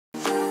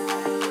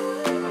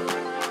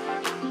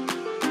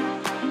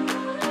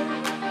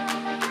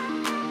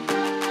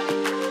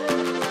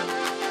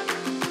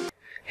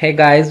Hey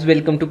guys,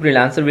 welcome to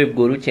Freelancer Web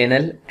Guru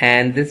channel,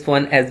 and this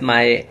one is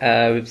my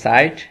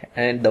website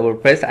and the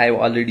WordPress. I've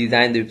already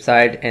designed the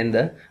website and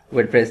the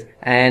WordPress,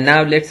 and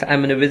now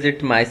I'm gonna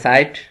visit my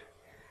site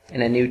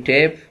in a new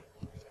tab.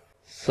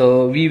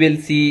 So we will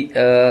see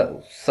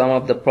some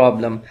of the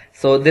problem.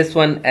 So this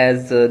one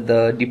as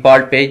the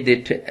default page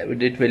that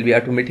it will be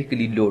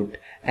automatically load,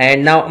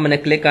 and now I'm gonna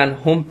click on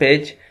home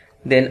page.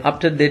 Then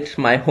after that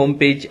my home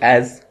page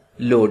as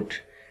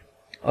load.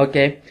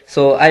 Okay,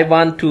 so I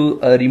want to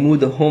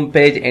remove the home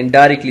page and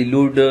directly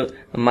load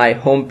my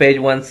home page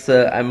once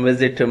I'm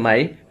visit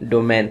my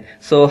domain.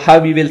 So how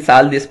we will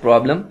solve this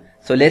problem?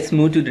 So let's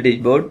move to the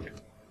dashboard,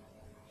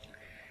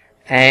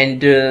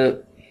 and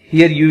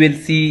here you will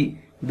see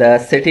the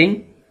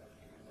setting.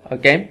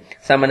 Okay,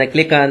 so I'm gonna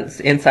click on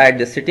inside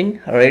the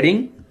setting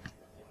reading,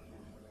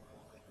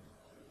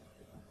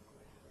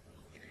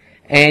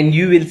 and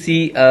you will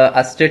see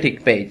a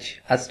static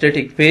page.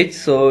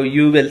 So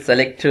you will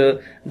select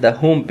the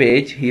home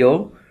page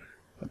here,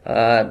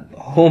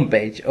 home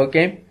page.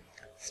 Okay,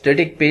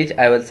 static page,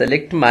 I will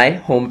select my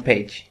home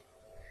page,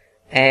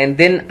 and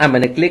then I'm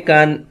gonna click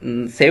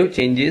on save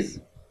changes.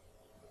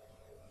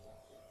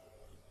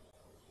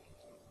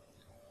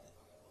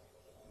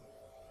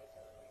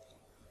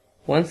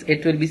 Once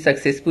it will be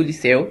successfully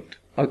saved,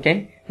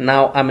 okay,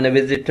 now I'm gonna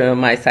visit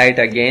my site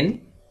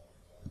again.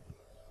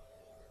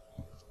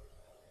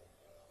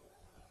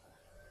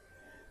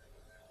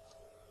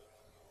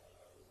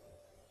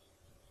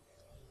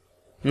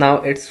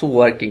 Now it's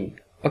working.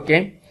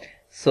 Okay,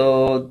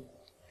 so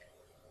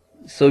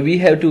we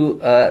have to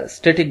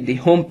static the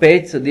home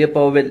page, so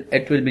therefore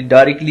it will be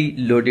directly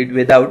loaded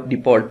without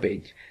default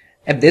page.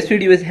 If this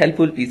video is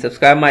helpful, please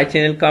subscribe my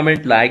channel,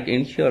 comment, like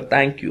and share.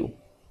 Thank you.